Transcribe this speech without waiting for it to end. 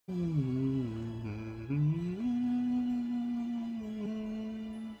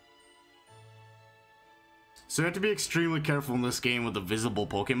So you have to be extremely careful in this game with the visible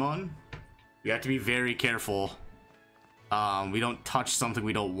Pokemon. You have to be very careful. We don't touch something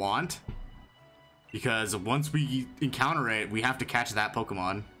we don't want. Because once we encounter it, we have to catch that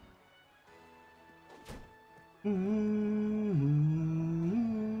Pokemon. A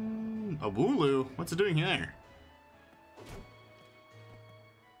Wooloo? What's it doing here?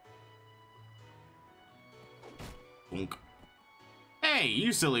 Bonk. Hey,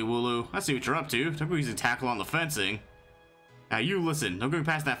 you silly Wooloo. I see what you're up to. Don't go using tackle on the fencing. Now you listen. No going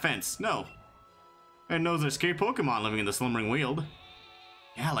past that fence. No. And knows there's scary Pokemon living in the slumbering weald.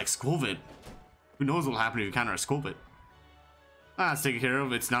 Yeah, like Squilvet. Who knows what'll happen if you encounter a Squilvet? Ah, it's taken care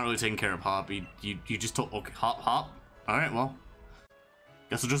of. It's not really taken care of, Hop. You just told... Okay, Hop. Alright, well.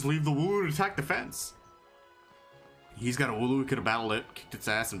 Guess we'll just leave the Wooloo to attack the fence. He's got a Wooloo who could have battled it, kicked its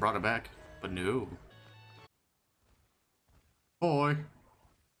ass, and brought it back. But no. Boy.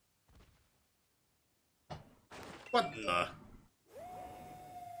 What the?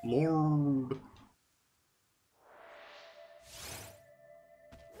 Lord.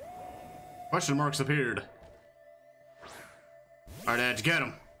 Question marks appeared. Alright, Edge, get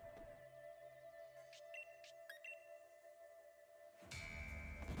him.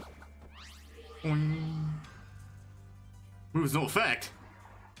 Moves no effect.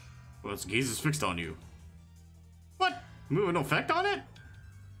 Well, its gaze is fixed on you. What? Move with no effect on it?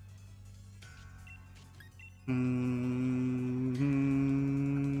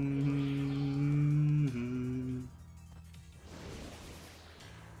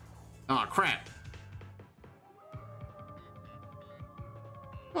 Aw, crap.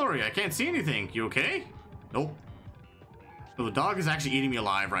 Sorry, I can't see anything. You okay? Nope. So the dog is actually eating me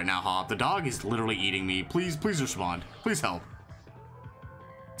alive right now, Hop. The dog is literally eating me. Please respond. Please help.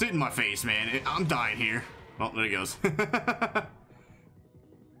 It's eating my face, man. I'm dying here. Oh, there he goes.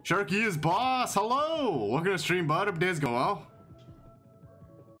 Sharky is boss. Hello. Welcome to the stream, bud. Hope days go well.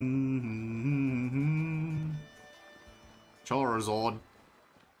 Charizard.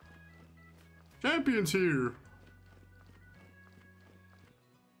 Champion's here.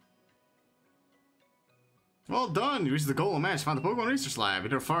 Well done. You reached the goal of the match. Found the Pokemon Research Lab. You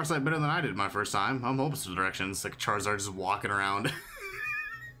did a far sight better than I did my first time. I'm hopeless with directions. Like Charizard just walking around.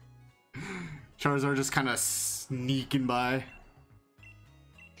 Charizard just kind of sneaking by.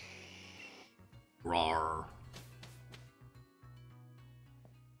 Rawr.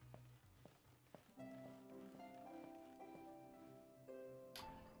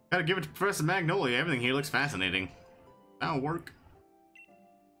 Gotta give it to Professor Magnolia. Everything here looks fascinating. That'll work.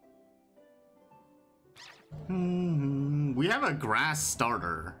 We have a grass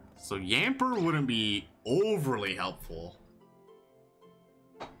starter, so Yamper wouldn't be overly helpful.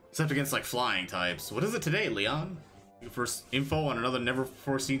 Except against like flying types. What is it today, Leon? First info on another never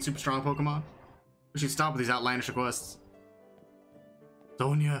foreseen super strong Pokemon? We should stop with these outlandish requests.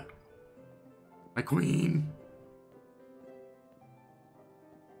 Sonia, my queen.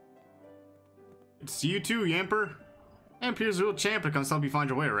 Good to see you too, Yamper. Yamper's a real champ to come help you find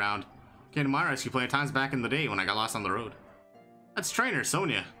your way around. Came to my rescue plenty of times back in the day when I got lost on the road. That's trainer,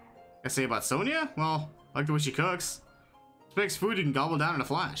 Sonia. I say about Sonia? Well, I like the way she cooks. She makes food you can gobble down in a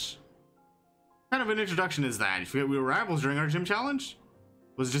flash. What kind of an introduction is that? You forget we were rivals during our gym challenge?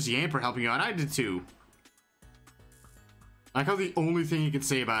 Was it just Yamper helping you out? I did too. I like how the only thing you can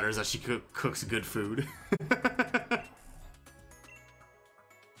say about her is that she cooks good food.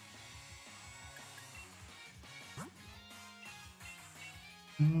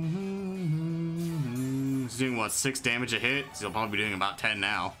 He's doing what, 6 damage a hit? So he'll probably be doing about 10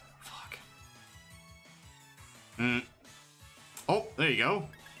 now. Fuck. Oh, there you go.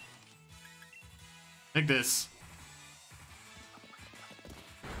 Take this.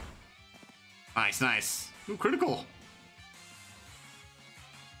 Nice, nice. Ooh, critical.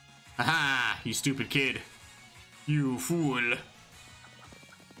 Aha, you stupid kid. You fool.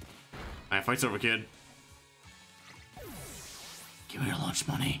 Alright, fight's over, kid. Give me your lunch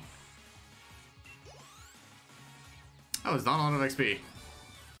money. That was not a lot of XP.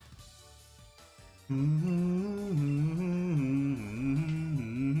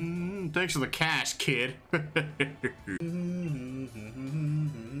 Thanks for the cash, kid.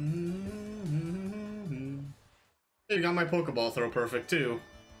 You got my Pokeball throw perfect, too.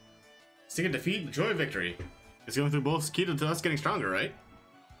 Seek a defeat, joy of victory. It's going through both key to us getting stronger, right?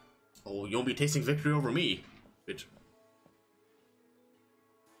 Oh, you'll be tasting victory over me, bitch.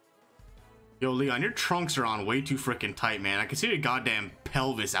 Yo, Leon, your trunks are on way too freaking tight, man. I can see your goddamn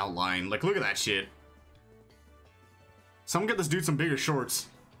pelvis outline. Like, look at that shit. Someone get this dude some bigger shorts.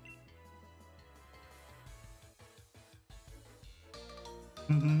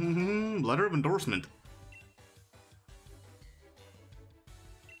 Letter of endorsement.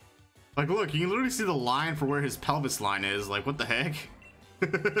 Like, look, you can literally see the line for where his pelvis line is. Like, what the heck?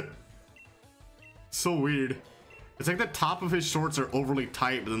 So weird. It's like the top of his shorts are overly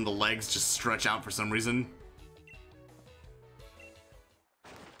tight, but then the legs just stretch out for some reason.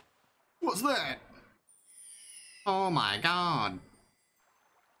 What's that? Oh my god.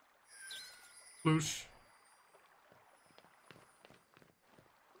 Loosh.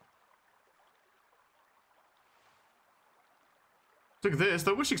 Look at this,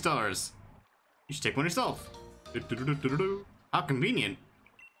 the wishing stars. You should take one yourself. How convenient.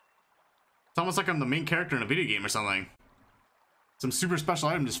 It's almost like I'm the main character in a video game or something. Some super special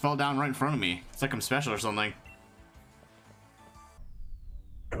item just fell down right in front of me. It's like I'm special or something.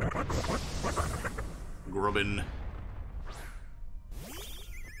 Grubbin.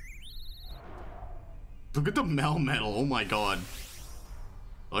 Look at the Melmetal, oh my god.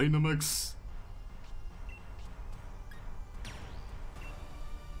 Dynamax.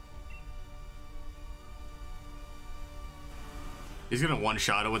 He's gonna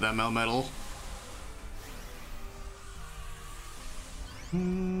one-shot it with that Melmetal.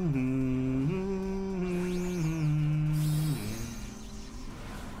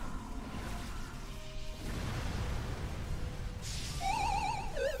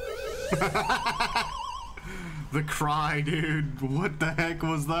 The cry, dude. What the heck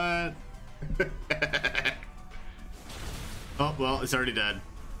was that? Oh, well, it's already dead.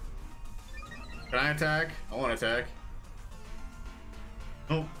 Can I attack? I want to attack.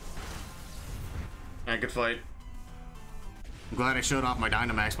 Oh. Alright, good fight. I'm glad I showed off my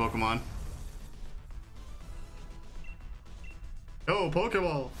Dynamax Pokemon. Go,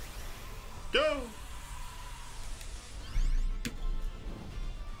 Pokeball! Go!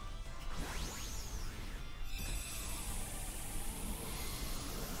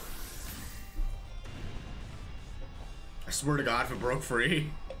 I swear to God if it broke free.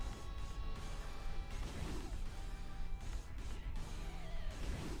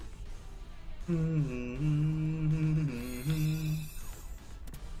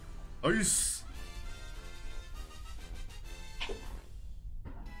 Ice.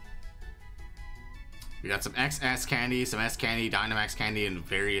 We got some XS candy, some S candy, Dynamax candy, and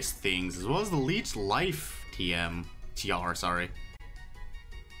various things, as well as the Leech Life TR, sorry.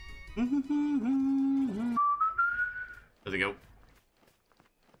 There they go.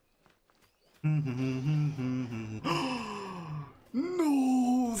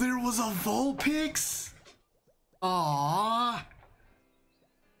 No, there was a Vulpix. Aww.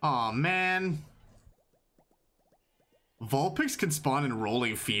 Aw, man. Vulpix can spawn in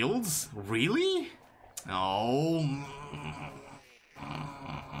rolling fields? Really? Oh.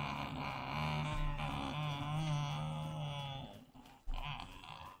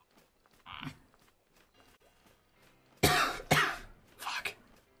 Fuck.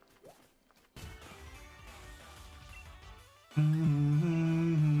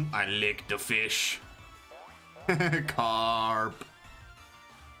 I licked the fish. Carp.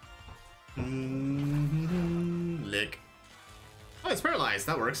 Lick. Oh, it's paralyzed.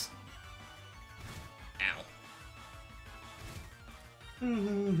 That works. Ow.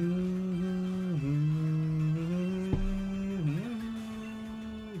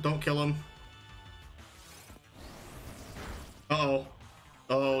 Don't kill him. Uh-oh.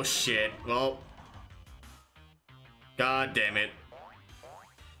 Oh, shit. Well. God damn it.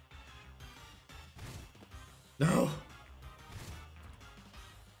 No.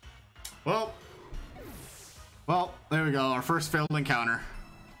 Well, there we go. Our first failed encounter.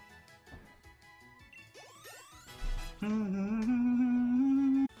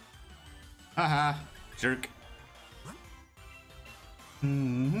 Haha, jerk.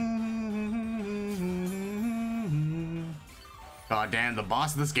 God damn, the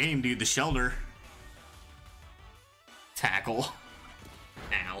boss of this game, dude, the Shelter. Tackle.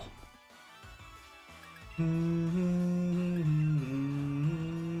 Ow.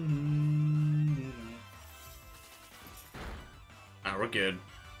 Ah, we're good.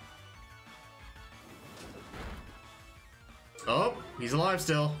 Oh, he's alive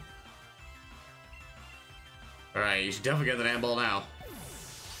still. Alright, you should definitely get the damn ball now.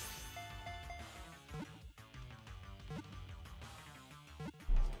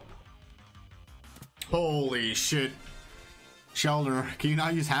 Holy shit. Shelter, can you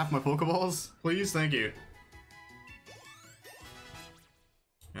not use half my Pokeballs? Please, thank you.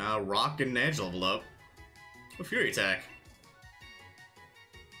 Rock and Edge level up. A Fury attack.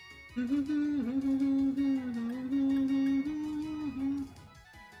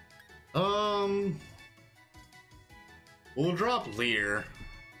 We'll drop Leer.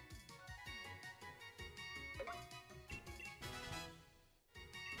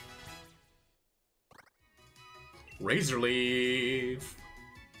 Razor Leaf.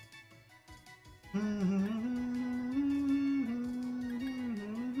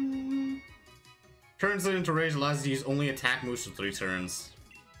 Turns it into Rage allows you to use only attack moves for 3 turns.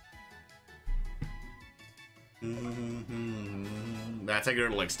 That's how you go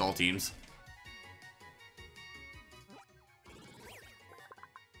to like stall teams.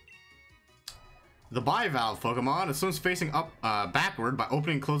 The bivalve Pokemon, it swims facing up backward by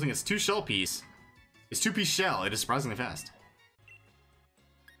opening and closing its 2-shell piece. Its 2-piece shell, it is surprisingly fast.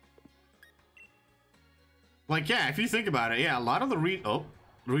 Like, yeah, if you think about it, yeah, a lot of the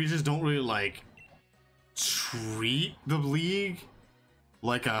regions don't really like treat the league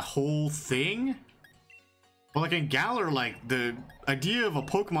like a whole thing. But like in Galar, like the idea of a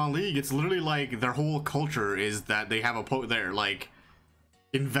Pokemon League, it's literally like their whole culture is that they have a they're like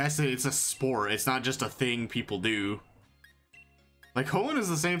invested. It's a sport. It's not just a thing people do. Like Hoenn is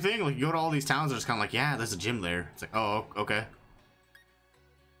the same thing. Like you go to all these towns, they're just kind of like, yeah, there's a gym there. It's like, oh, okay.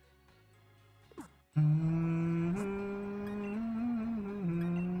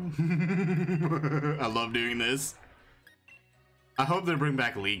 I love doing this. I hope they bring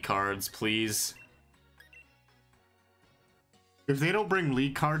back league cards, please. If they don't bring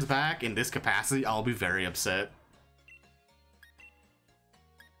league cards back in this capacity, I'll be very upset.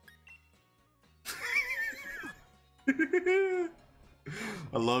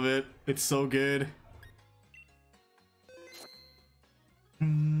 I love it. It's so good.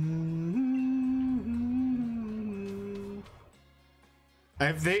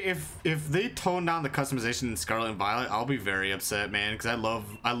 If they tone down the customization in Scarlet and Violet, I'll be very upset, man, because I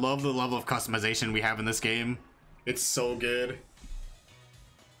love the level of customization we have in this game. It's so good.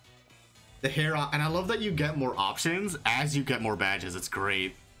 The hair, and I love that you get more options as you get more badges. It's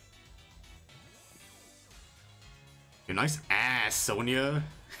great. Your nice ass, Sonia.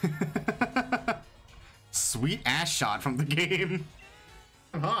 Sweet ass shot from the game.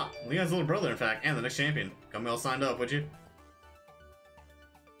 I'm hot. Leon's little brother, in fact, and the next champion. Got me all signed up, would you?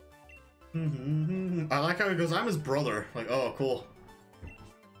 I like how he goes, I'm his brother. Like, oh, cool.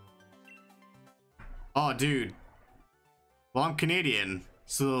 Oh, dude. Well, I'm Canadian,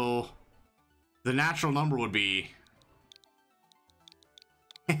 so the natural number would be...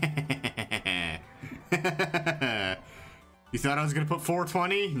 You thought I was gonna put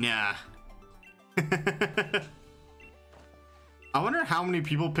 420? Nah. I wonder how many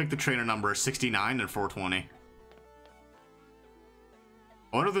people pick the trainer number 69 and 420.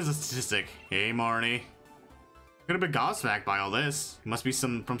 I wonder if there's a statistic. Hey, Marnie. I'm gonna be gobsmacked by all this. It must be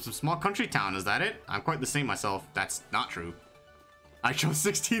from some small country town, is that it? I'm quite the same myself. That's not true. I chose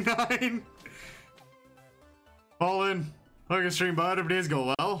 69. Fallen. Like a stream, bud. Every day's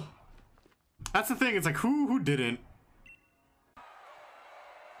go well. That's the thing. It's like, who didn't?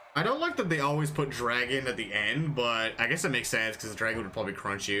 I don't like that they always put dragon at the end, but I guess it makes sense because the dragon would probably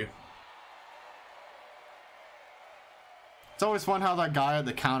crunch you. It's always fun how that guy at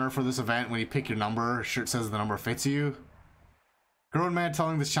the counter for this event, when you pick your number, his shirt says the number fits you. Grown man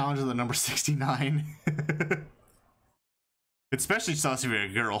telling this challenge of the number 69. Especially saucy if you're a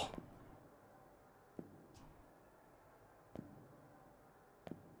girl.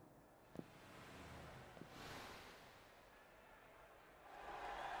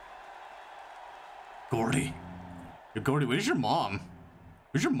 Gordy. Yo, Gordy, where's your mom?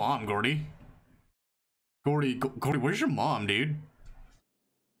 Where's your mom, Gordy? Gordy, where's your mom, dude?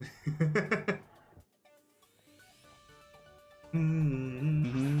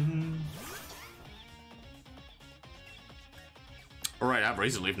 Alright, I have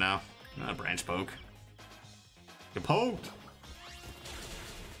Razor Leaf now. Not a branch poke. Get poked!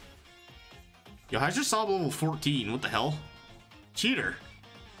 Yo, how's your Sob level 14? What the hell? Cheater!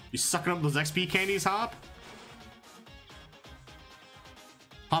 You sucking up those XP candies, Hop?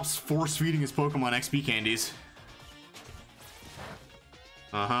 Hop's force-feeding his Pokemon XP candies.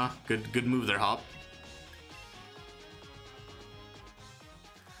 Uh-huh. Good move there, Hop.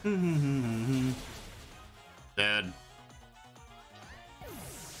 Dead.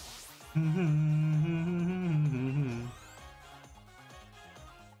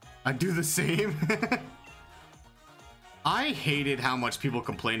 I do the same. I hated how much people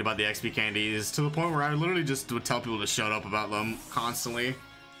complained about the XP candies to the point where I literally just would tell people to shut up about them constantly.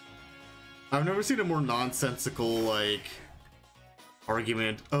 I've never seen a more nonsensical, like,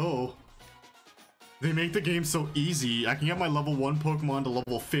 argument. Oh, they make the game so easy. I can get my level 1 Pokemon to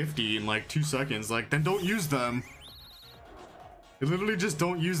level 50 in like 2 seconds. Like, then don't use them. You literally just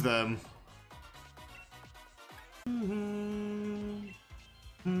don't use them.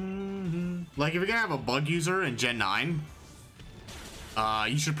 Like, if you're gonna have a bug user in Gen 9,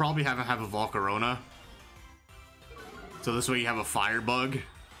 you should probably have a Volcarona. So this way you have a fire bug.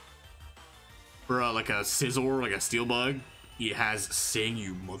 Or like a scissor, like a steel bug. He has Sing,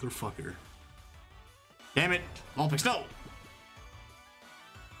 you motherfucker. Damn it! Vulpix, no!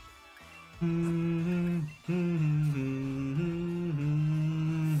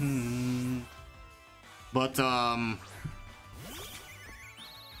 But,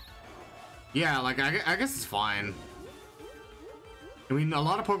 yeah, like, I guess it's fine. I mean, a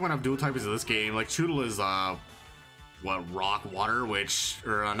lot of Pokemon have dual types in this game. Like, Choodle is, what, Rock, Water, which,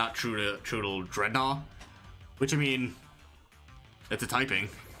 or not Choodle, Dreadnought. Which, I mean, it's a typing.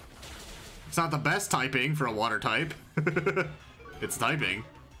 It's not the best typing for a water type. It's typing.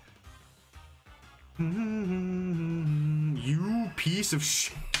 You piece of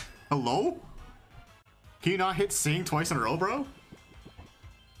shit. Hello? Can you not hit Sing twice in a row, bro?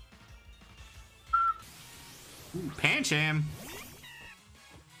 Ooh, Pancham.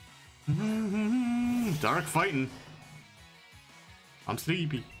 Dark fighting. I'm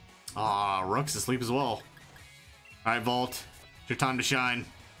sleepy. Ah, Rook's asleep as well. Alright, Volt. It's your time to shine.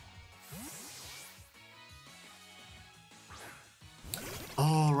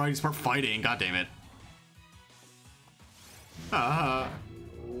 Oh, right, he's part fighting. God damn it.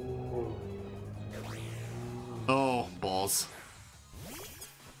 Oh, balls.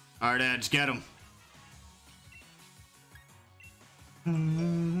 Alright, Edge, get him.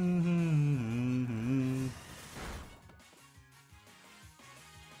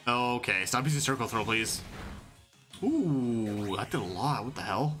 Okay, stop using Circle Throw, please. Ooh, that did a lot. What the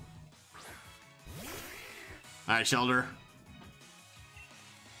hell? Alright, Shelter.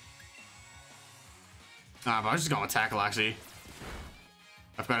 But I was just going with Tackle, actually.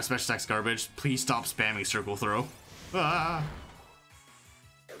 I've got a special attacks garbage. Please stop spamming Circle Throw. Ah.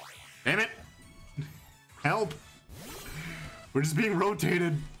 Damn it! Help! We're just being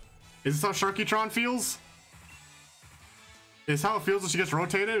rotated. Is this how Sharkytron feels? Is this how it feels when she gets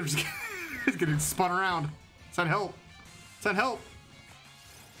rotated? We're just getting spun around. Send help. Send help.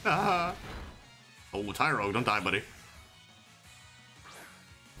 Ah. Oh, Tyro, don't die, buddy.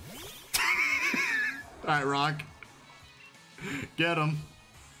 Alright, Rock. Get him.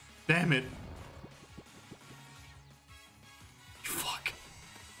 Damn it. Fuck.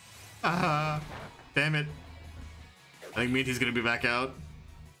 Damn it. I think Meaty's gonna be back out.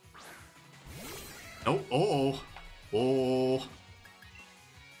 Oh, oh, oh.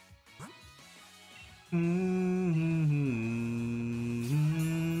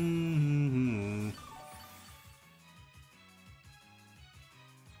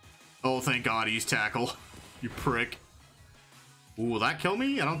 Oh, thank God he's Tackle. You prick. Ooh, will that kill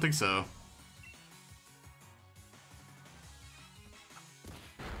me? I don't think so.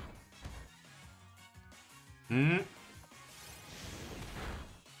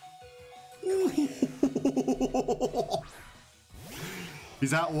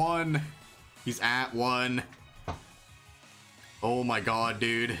 He's at 1. He's at 1. Oh my God,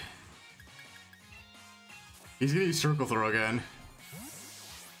 dude. He's gonna use Circle Throw again.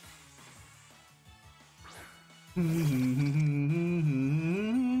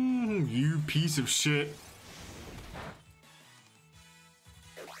 You piece of shit.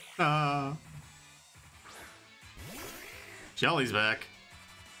 Shelly's back.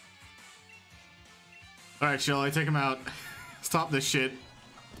 Alright, Shelly, take him out. Stop this shit.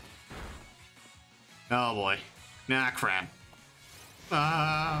 Oh boy. Nah, crap.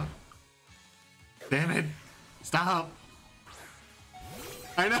 Damn it. Stop.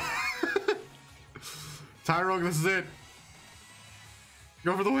 I know. Tyrog, this is it.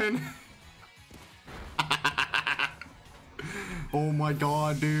 Go for the win. Oh my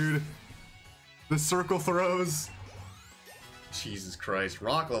God, dude. The Circle Throws. Jesus Christ.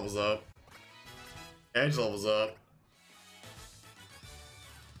 Rock levels up. Edge levels up.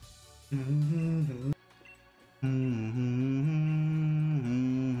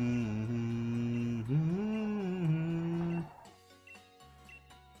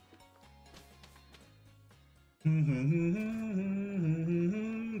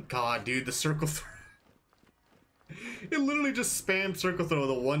 God, dude, the Circle Throw. It literally just spammed Circle Throw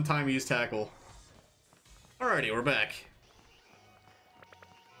the one time he used Tackle. Alrighty, we're back.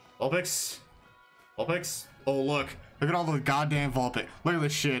 Vulpix? Vulpix? Oh, look. Look at all the goddamn Vulpix. Look at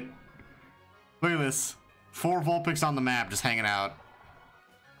this shit. Look at this. 4 Vulpix on the map just hanging out.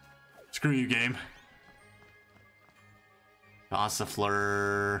 Screw you, game.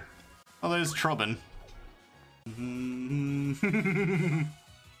 Gossifleur. Oh, there's Trubbin.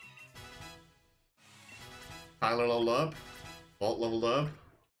 Tyler leveled up. Volt leveled up.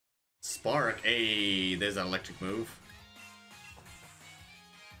 Spark. Hey, there's that electric move.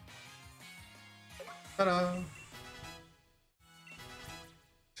 Ta-da.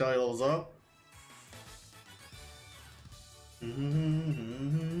 Shelly levels up.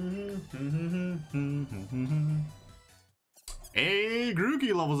 Hey,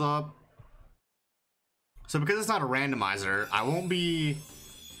 Grookey levels up. So because it's not a randomizer, I won't be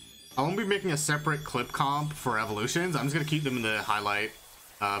making a separate clip comp for evolutions. I'm just gonna keep them in the highlight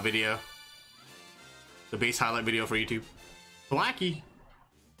video, the base highlight video for YouTube. Thwacky.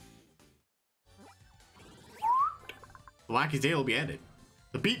 Thwacky's day will be ended.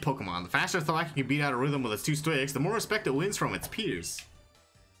 The beat Pokemon. The faster Thwacky can beat out a rhythm with its 2 sticks, the more respect it wins from its peers.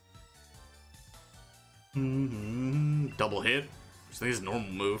 Double hit. I think it's a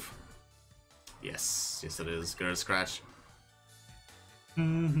normal move. Yes, yes it is. Good scratch.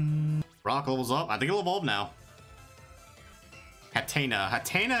 Rock levels up. I think it'll evolve now. Hatena.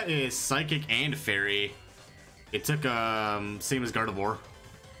 Hatena is psychic and fairy. It took same as Gardevoir.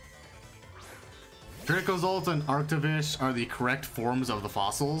 Dracozolt and Arctovish are the correct forms of the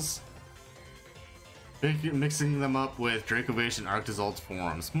fossils. Mixing them up with Dracovish and Arctozolt's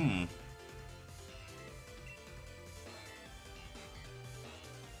forms.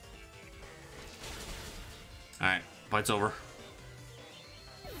 Alright, fight's over.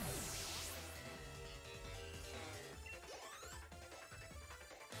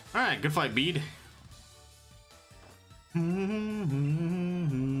 Alright, good fight, Bede.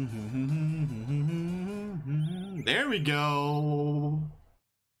 There we go.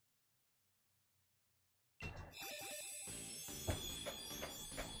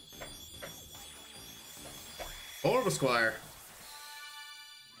 Squire.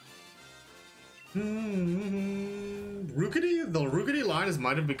 Rookity? The Rookity line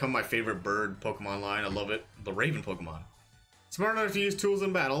might have become my favorite bird Pokemon line. I love it. The Raven Pokemon. Smart enough to use tools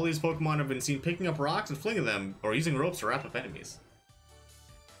in battle, these Pokemon have been seen picking up rocks and flinging them, or using ropes to wrap up enemies.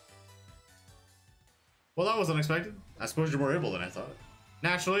 Well, that was unexpected. I suppose you're more able than I thought.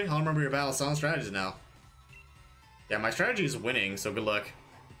 Naturally, I'll remember your battle sound strategies now. Yeah, my strategy is winning, so good luck.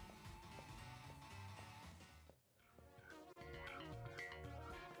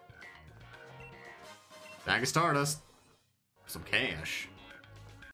 Bag of Stardust. Some cash.